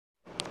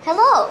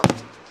Hello!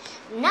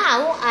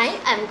 Now I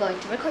am going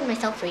to record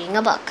myself reading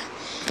a book.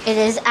 It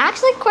is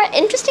actually quite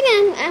interesting,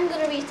 and I'm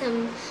going to read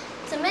some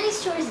many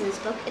stories in this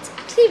book. It's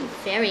actually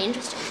very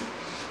interesting,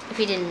 if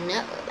you didn't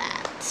know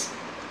that.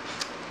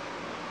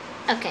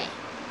 Okay.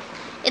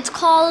 It's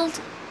called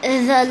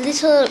The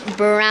Little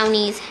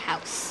Brownie's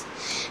House,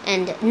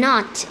 and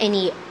not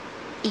any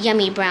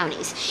yummy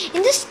brownies.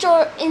 In this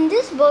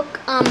book,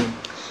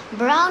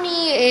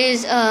 Brownie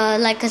is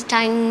like a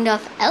kind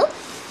of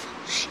elf,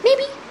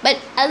 maybe, but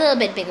a little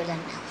bit bigger than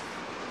an elf.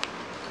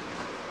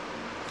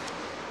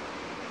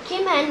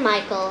 Kim and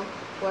Michael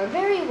were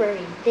very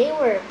worried. They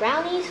were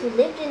brownies who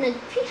lived in a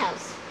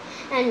treehouse,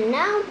 and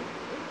now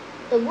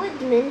the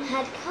woodman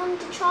had come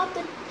to chop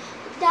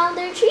down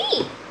their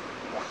tree.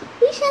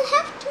 "We shall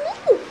have to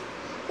move,"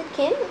 said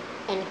Kim,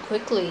 "and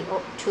quickly,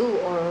 or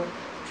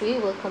tree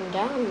will come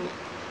down,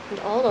 and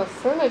all our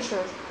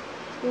furniture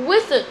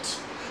with it.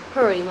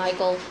 Hurry,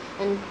 Michael,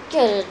 and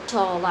get it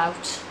all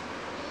out."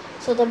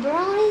 So the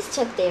brownies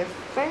took their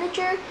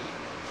furniture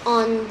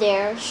on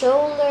their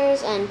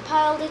shoulders and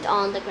piled it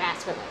on the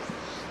grass below.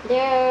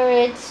 There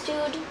it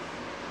stood,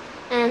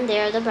 and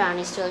there the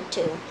brownies stood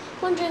too,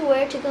 wondering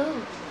where to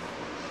go.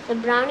 The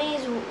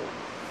brownies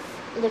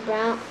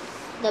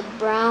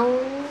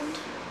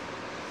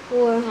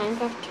wore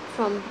handcuffed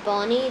from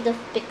Bonnie the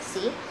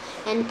pixie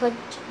and put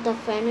the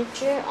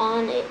furniture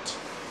on it,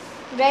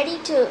 ready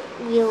to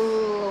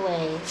wheel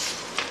away.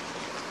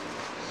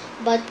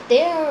 But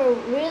there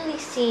really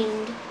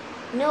seemed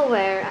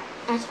nowhere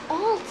at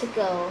all to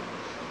go.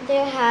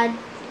 There had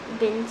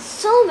been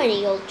so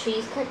many old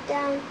trees cut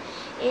down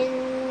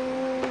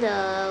in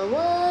the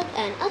wood,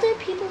 and other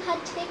people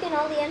had taken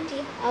all the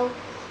empty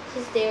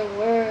houses there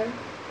were.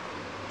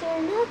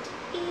 "There's not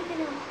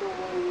even a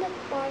hole in the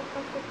bark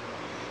of the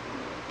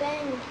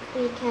bank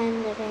we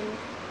can live in,"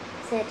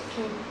 said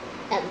Kim.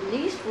 At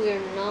least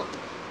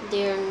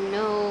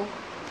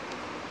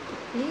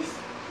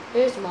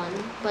there's one,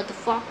 but the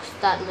fox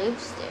that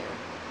lives there,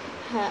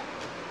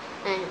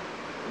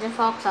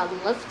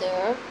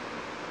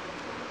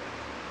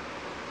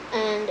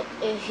 and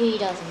he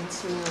doesn't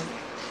smell.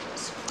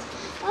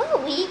 "Oh,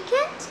 we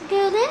can't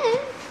go there,"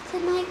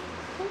 said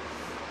Michael.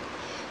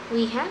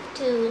 "We have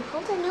to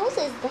hold our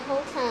noses the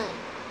whole time."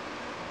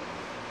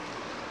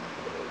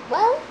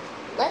 "Well,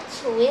 let's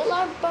wheel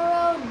our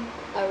burrow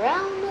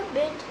around a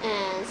bit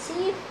and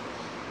see if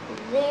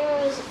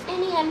there's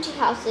any empty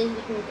houses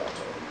we can go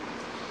to,"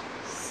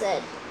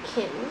 said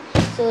Kim.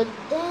 So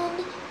then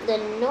the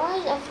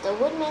noise of the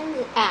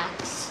woodman's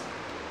axe,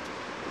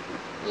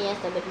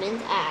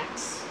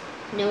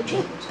 no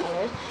change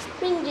colors,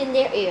 ringed in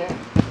their ear.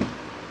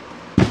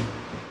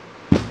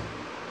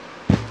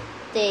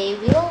 They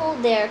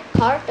wheeled their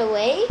cart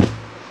away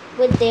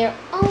with their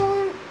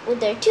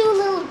two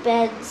little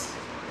beds,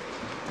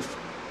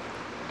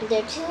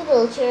 their two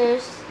little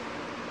chairs,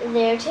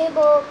 their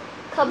table,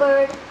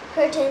 cupboard,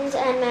 curtains,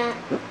 and mat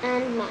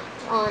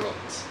on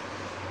it,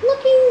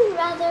 looking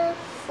rather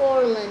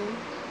forlorn.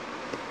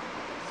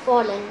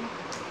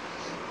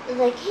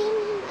 They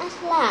came at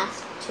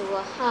last to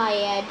a high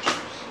edge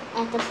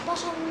at the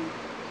bottom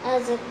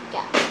as a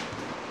gap.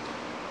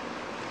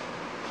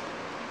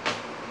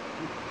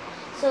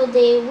 So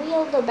they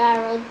wheeled the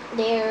barrow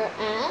there,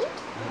 and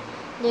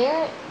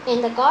there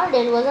in the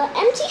garden was an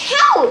empty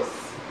house.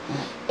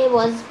 It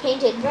was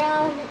painted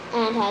brown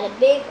and had a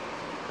big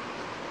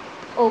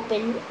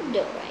open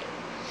doorway.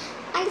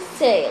 "I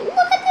say,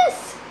 look at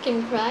this!"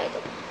 Kim cried,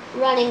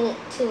 running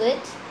to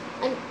it.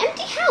 "An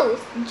empty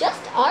house,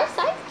 just our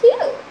size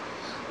too.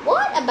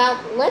 What about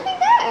living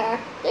there?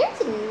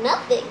 There's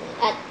nothing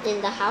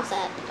in the house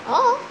at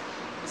all,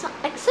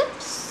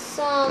 except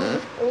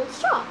some old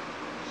straw."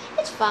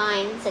 "It's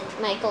fine," said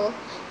Michael,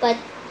 "but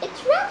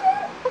it's rather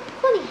a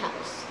funny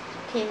house,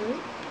 Kim.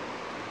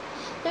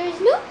 There's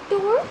no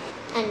door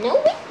and no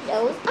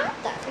windows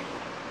either."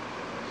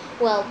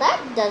 "Well, that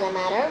doesn't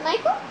matter,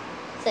 Michael,"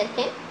 said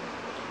Kim.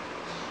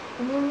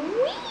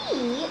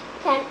 "We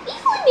can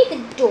easily make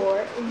a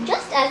door,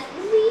 just as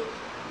easily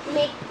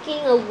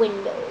making a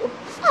window.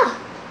 Ah,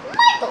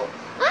 Michael,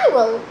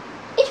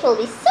 it will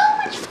be so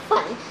much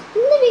fun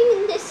living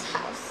in this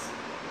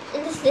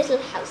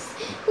little house,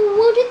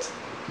 won't it?"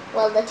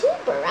 Well, the two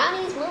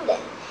brownies moved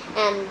in,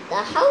 and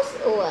the house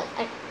was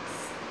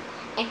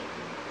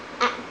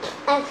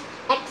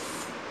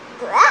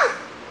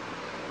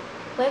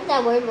whatever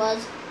that word was,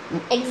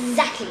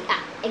 exactly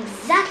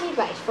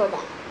right for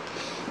them.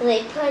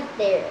 They put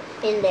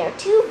in their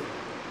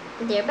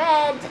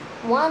beds,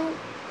 one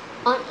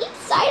on each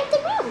side of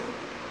the room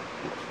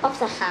of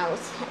the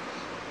house.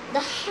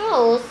 The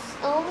house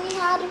only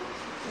had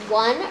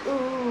one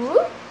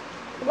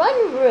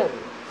room.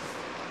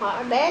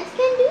 "Our beds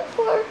can do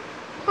for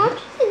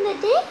couches in the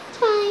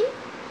daytime,"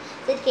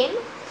 said Kim.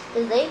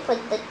 They put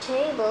the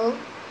table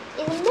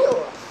in the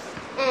middle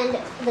and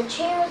the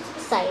chairs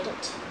beside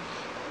it.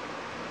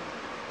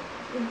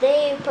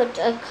 They put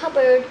a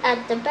cupboard at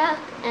the back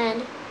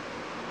and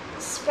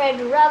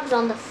spread rugs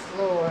on the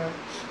floor.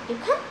 You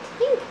can't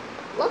think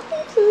what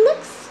it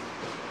looks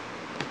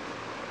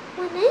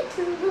when it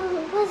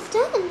was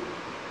done,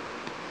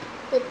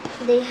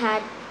 they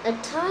had a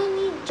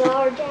tiny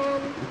jam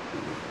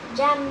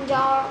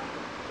jar,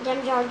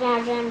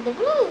 the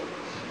blue,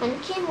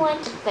 and Kim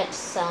went to fetch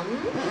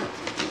some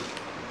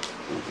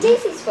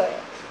daisies for it.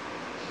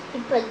 He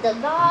put the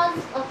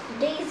vase of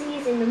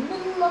daisies in the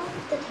middle of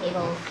the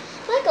table.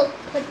 Michael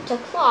put a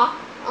clock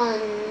on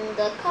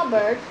the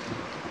cupboard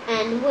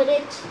and wound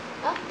it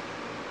up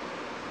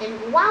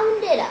and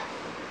wound it up.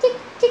 Tick,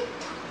 tick,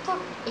 tock,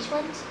 tock. It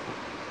went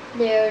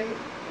there,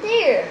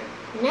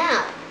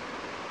 now,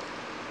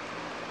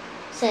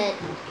 said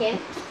Kim.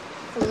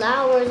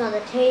 Flowers on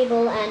the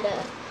table and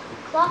a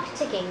clock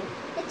ticking.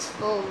 It's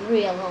home,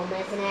 real home,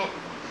 isn't it?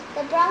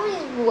 The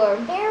brownies were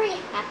very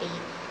happy.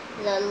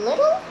 The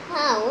little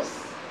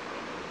house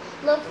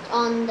looked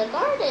on the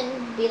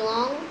garden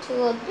belonged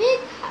to a big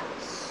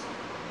house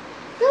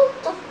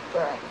built of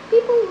brick.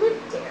 People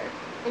lived there,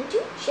 and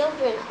 2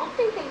 children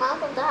often came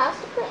out of the house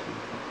to play.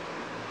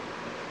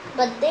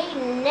 But they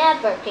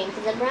never came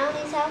to the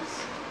brownies'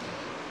 house.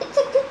 It's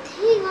a good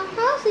thing our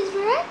house is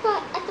right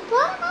at the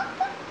bottom of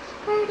the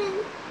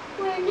garden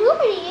where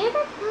nobody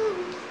ever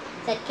comes,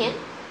 said Kim.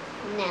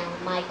 Now,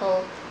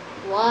 Michael,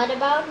 what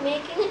about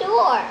making a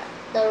door?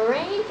 The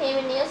rain came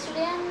in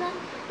yesterday and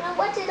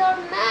wetted our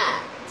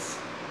mats.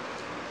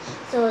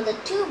 So the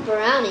 2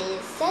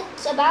 brownies set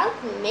about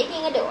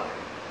making a door.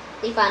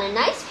 They found a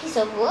nice piece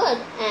of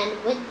wood,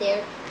 and with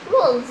their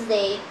tools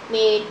they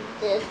made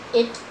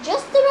it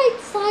just the right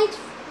size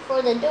for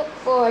a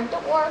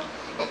door,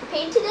 and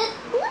painted it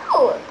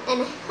blue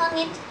and hung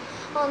it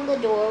on the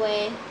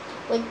doorway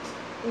with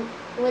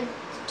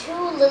 2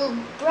 little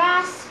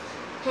brass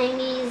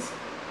hangings.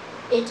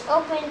 It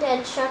opened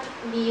and shut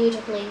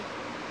beautifully.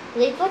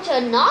 They put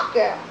a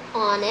knocker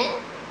on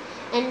it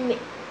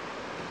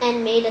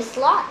and made a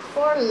slot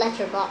for a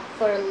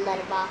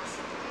letterbox.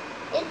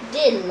 It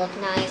did look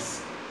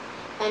nice.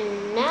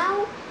 And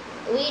now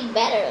we'd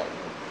better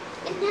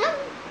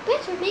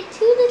make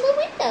 2 little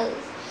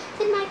windows,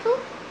 said Michael.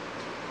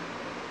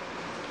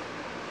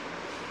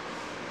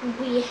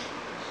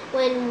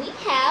 When we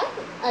have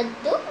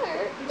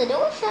the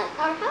door shut,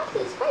 our house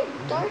is quite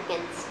dark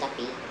and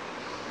stuffy.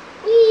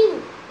 We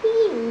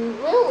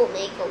will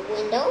make a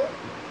window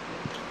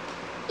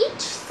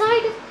each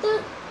side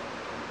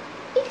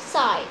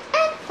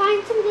and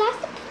find some glass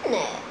to put in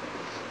it.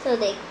 So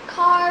they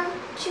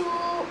carved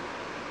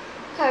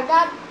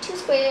out 2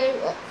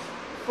 squares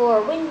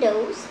for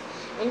windows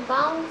and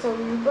found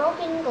some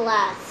broken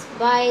glass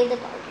by the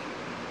garden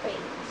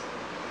frames.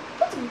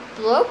 What's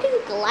broken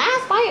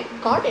glass by a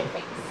garden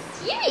frame?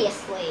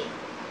 Seriously?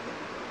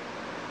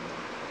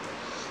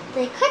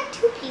 They cut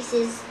 2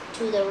 pieces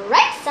to the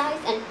right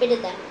size and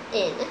fitted them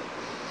in.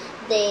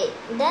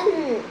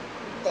 Then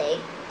they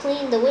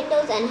cleaned the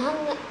windows and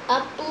hung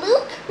up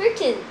blue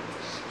curtains,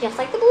 just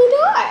like the blue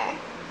door.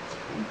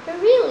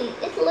 Really,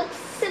 it looks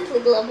simply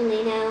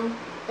lovely now,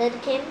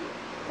 said Kim.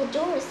 The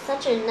door is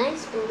such a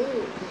nice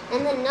blue,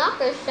 and the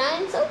knocker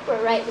shines so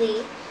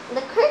brightly.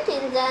 The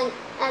curtains and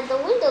the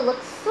window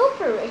look so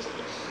pretty.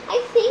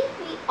 I think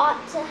we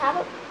ought to have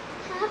a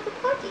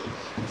party.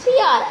 We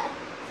oughta,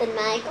 said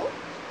Michael.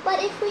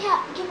 But if we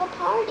give a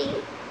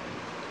party,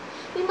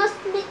 we must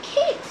make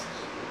cakes,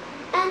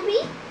 and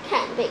we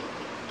can't bake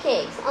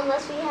cakes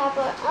unless we have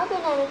an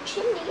oven and a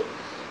chimney,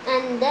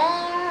 and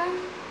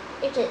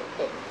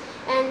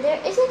there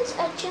isn't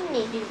a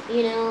chimney,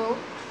 you know.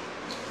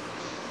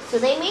 So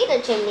they made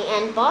a chimney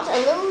and bought a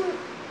little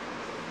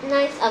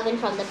nice oven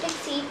from the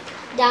Pixie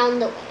down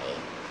the way.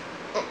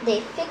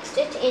 They fixed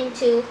it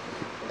into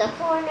the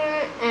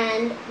corner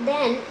and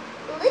then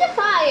lit a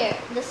fire.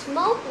 The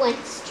smoke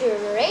went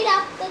straight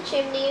up the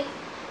chimney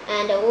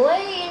and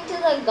away into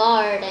the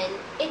garden.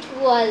 It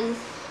was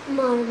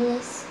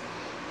marvelous.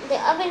 The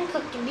oven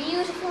cooked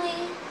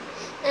beautifully,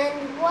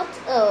 and what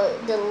a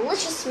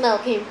delicious smell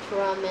came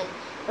from it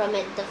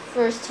the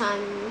first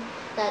time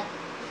that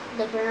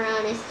the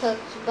brownies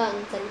cooked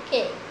buns and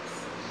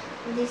cakes.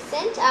 They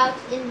sent out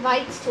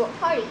invites to a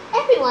party.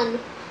 Everyone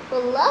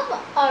will love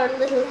our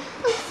little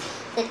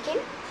house, said Kim.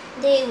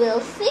 They will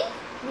think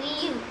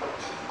we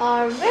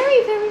are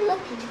very, very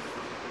lucky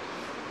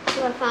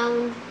to have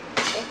found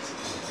it.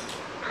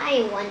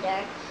 I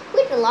wonder who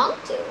it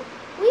belonged to.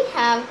 We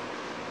have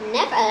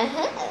never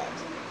heard.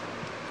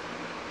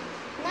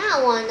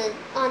 Now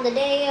on the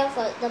day of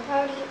the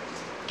party,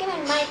 Kim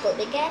and Michael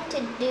began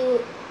to do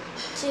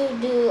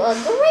a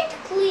great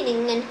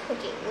cleaning and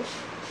cooking.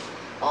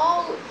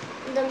 All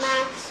the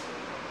mats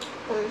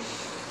were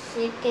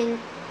shaken,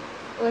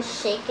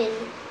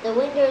 the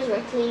windows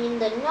were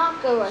cleaned, the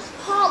knocker was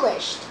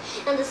polished,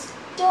 and the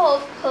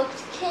stove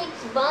cooked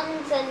cakes,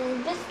 buns,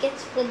 and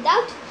biscuits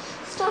without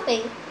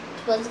stopping.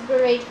 It was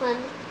great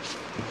fun.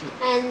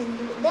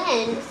 And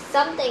then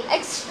something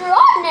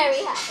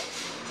extraordinary happened.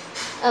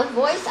 A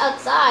voice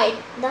outside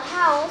the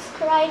house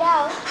cried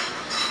out,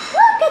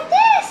 "Look at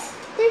this!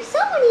 There's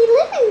somebody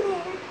living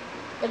there!"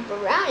 The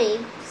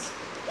brownie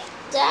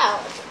peeked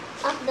out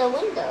of the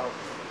window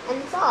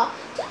and saw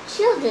 2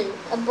 children,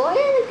 a boy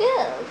and a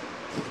girl.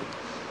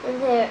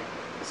 And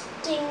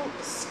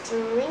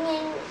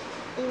ringing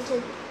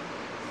into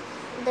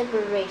the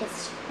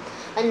greatest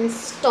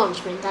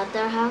astonishment at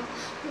their house.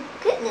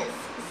 Goodness,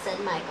 said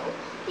Michael.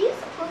 Do you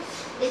suppose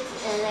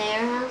it's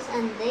their house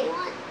and they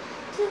want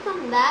to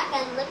come back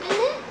and live in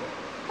it?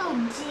 Oh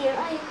dear,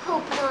 I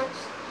hope not.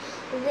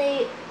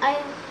 I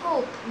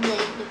hope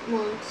they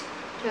won't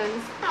turn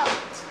us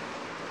out.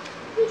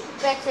 We'd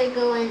better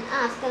go and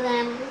ask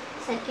them,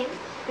 said Kim.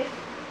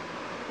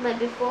 But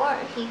before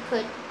he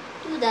could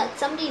do that,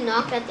 somebody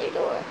knocked at their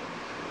door.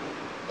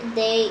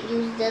 They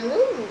used the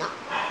loom knock.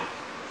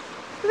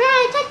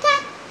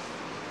 Rat-tat-tat!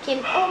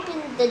 Kim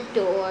opened the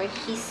door.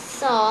 He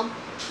saw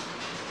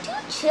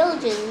two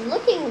children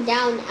looking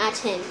down at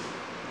him.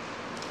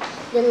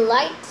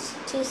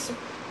 Delighted to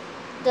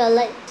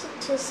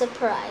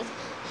surprise.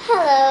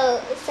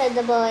 Hello, said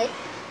the boy.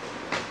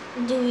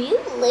 Do you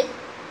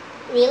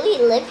really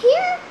live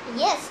here?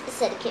 Yes,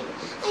 said Kim.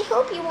 I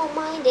hope you won't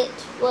mind.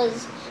 It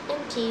was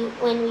empty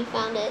when we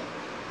found it,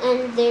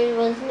 and there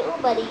was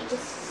nobody to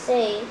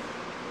say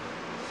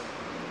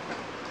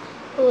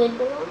who it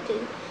belonged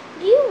to.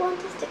 Do you want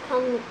us to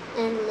come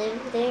and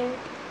live there?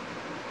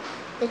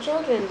 The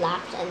children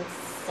laughed and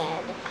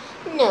said,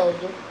 No,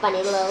 you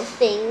funny little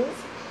things,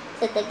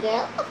 said the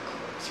girl. Of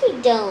course we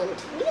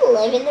don't. We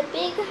live in the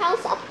big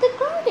house up the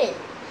garden.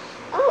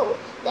 Oh,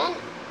 then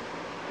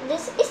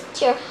this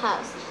isn't your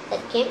house,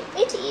 said Kim.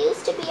 It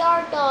used to be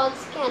our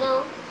dog's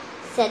kennel,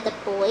 said the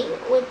boy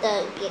with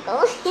a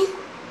giggle.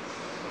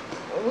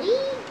 We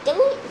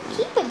don't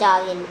keep a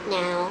dog in it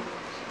now,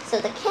 so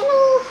the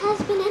kennel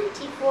has been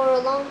empty for a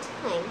long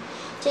time.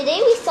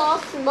 Today we saw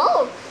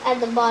smoke at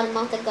the bottom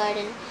of the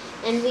garden,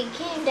 and we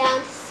came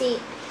down to see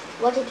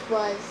what it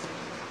was.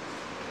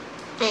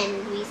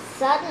 And we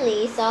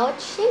suddenly saw a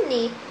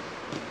chimney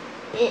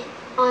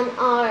on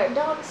our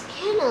dog's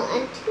kennel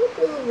and two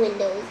little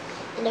windows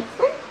and a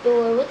front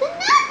door with a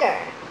knocker.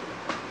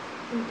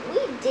 We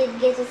did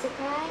get a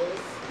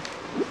surprise,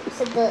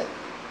 said the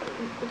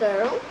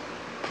girl.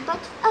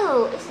 But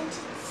oh, isn't it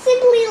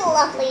simply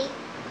lovely?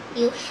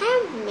 You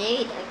have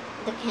made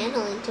the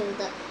kennel into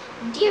the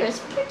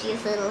dearest,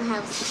 prettiest little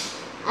house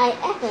I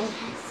ever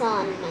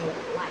saw in my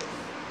life.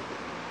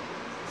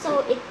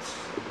 So it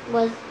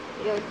was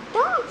your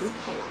dog's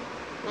kennel,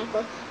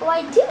 Michael. Oh,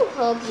 I do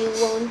hope you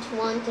won't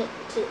want it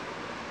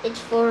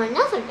for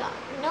another dog.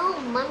 No,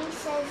 Mommy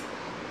says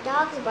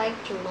dogs bark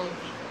too much.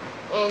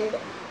 And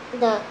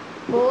the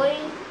boy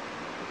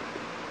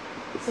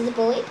says,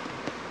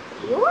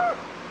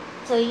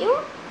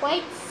 you're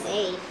quite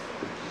safe.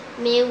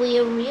 May we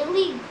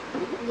really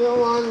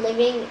go on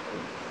living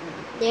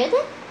there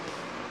then?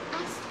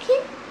 Asked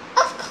Kim.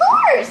 Of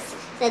course,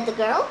 said the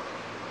girl.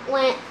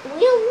 We'll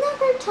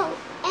never tell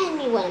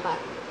anyone about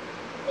it.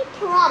 We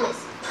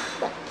promise.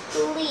 But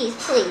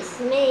please,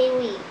 may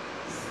we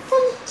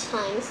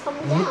sometimes come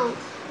down,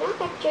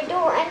 knock at your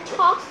door and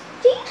talk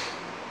to you?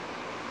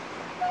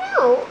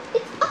 No,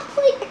 it's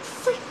awfully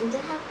exciting to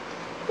have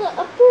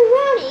a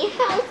brownie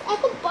house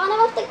at the bottom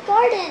of the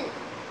garden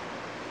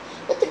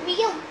with the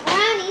real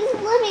brownies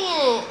living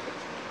in it.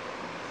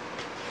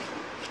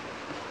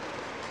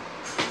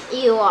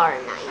 You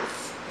are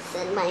nice,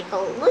 said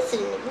Michael.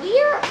 Listen,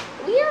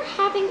 we're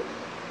having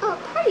a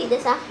party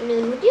this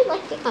afternoon. Would you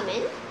like to come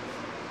in?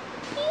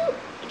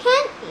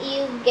 Can't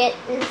you get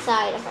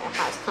inside of our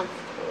house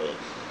comfortably?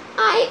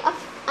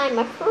 I'm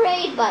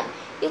afraid, but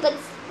you could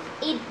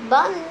eat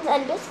buns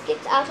and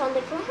biscuits out on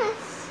the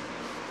grass.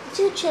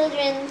 Two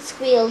children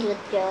squealed with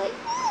joy.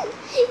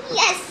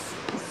 Yes,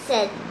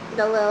 said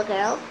the little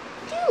girl.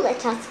 Do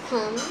let us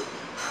come.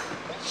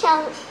 We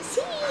shall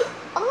see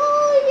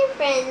all your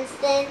friends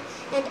then.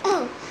 And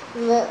oh,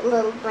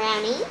 little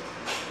brownie,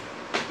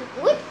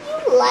 would you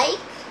like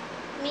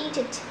me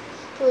to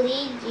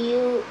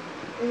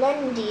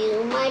lend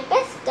you my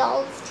best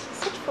doll's tea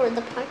set for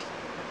the party?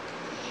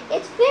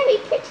 It's very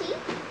pretty.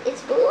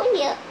 It's blue and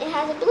yellow. It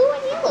has a blue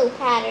and yellow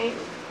pattern.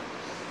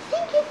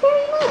 Thank you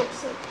very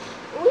much.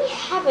 We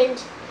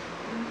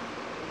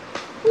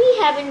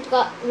haven't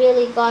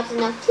really got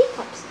enough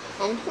teacups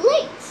and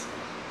plates,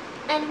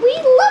 and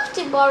we'd love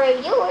to borrow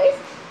yours.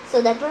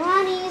 So the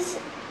brownies,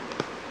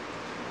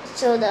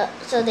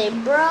 they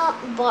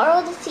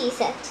borrowed the tea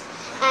set,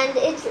 and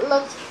it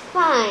looked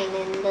fine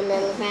in the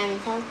little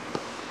brownie's house.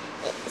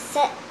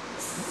 Set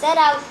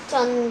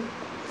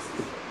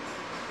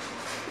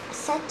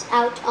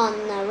out on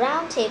the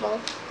round table.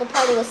 The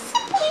party was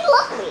simply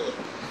lovely,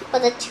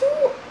 but the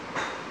two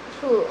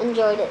who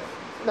enjoyed it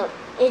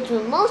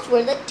most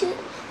were the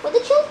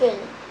children.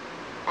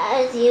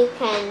 As you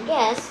can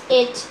guess,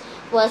 it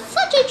was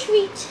such a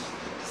treat to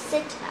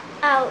sit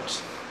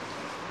out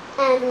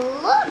and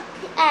look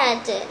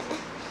at it.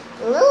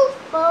 Little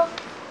folk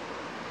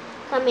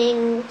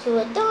coming to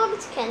a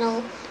dog's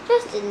kennel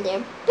dressed in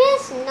their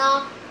best,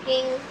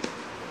 knocking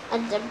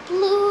at the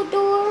blue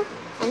door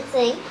and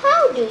saying,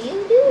 "How do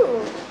you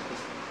do?"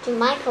 to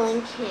Michael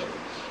and Kim.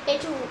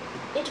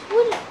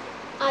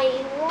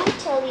 I won't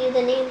tell you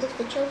the names of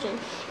the children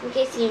in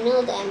case you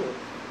know them,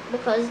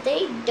 because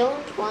they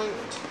don't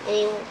want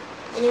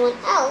anyone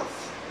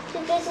else to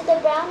visit the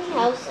brownie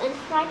house and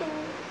frighten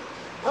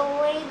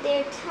away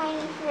their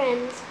tiny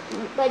friends.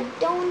 But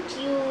don't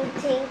you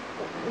think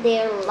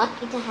they're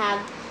lucky to have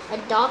a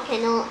dog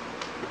kennel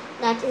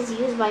that is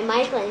used by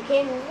Michael and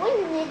Kim?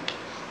 Wouldn't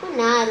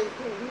I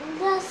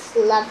just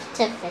love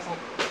to visit?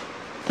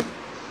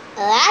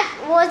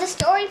 That was the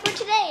story for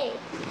today.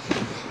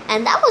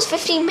 And that was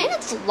 15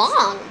 minutes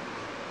long.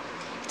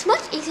 It's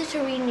much easier to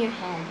read in your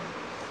head.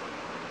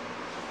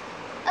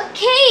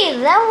 Okay,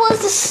 that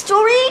was the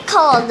story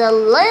called The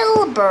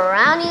Little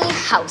Brownie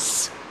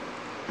House.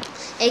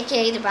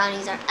 AKA the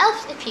brownies are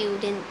elves, if you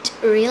didn't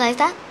realize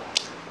that.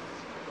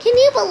 Can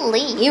you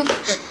believe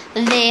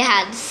they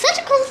had such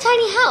a cool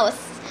tiny house?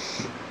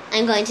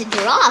 I'm going to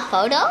draw a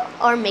photo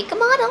or make a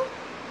model.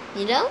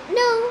 You don't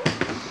know.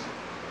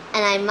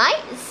 And I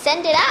might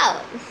send it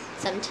out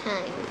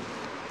sometime.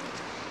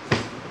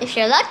 If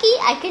you're lucky,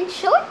 I can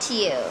show it to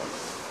you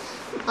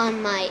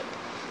on my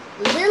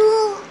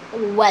little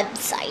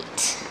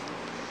website.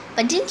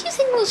 But didn't you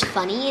think it was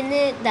funny in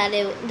it that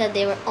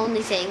they were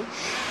only saying,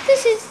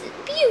 "This is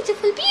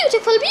beautiful,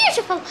 beautiful,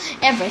 beautiful,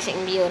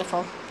 everything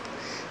beautiful."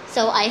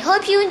 So I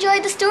hope you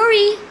enjoyed the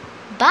story.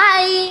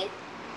 Bye.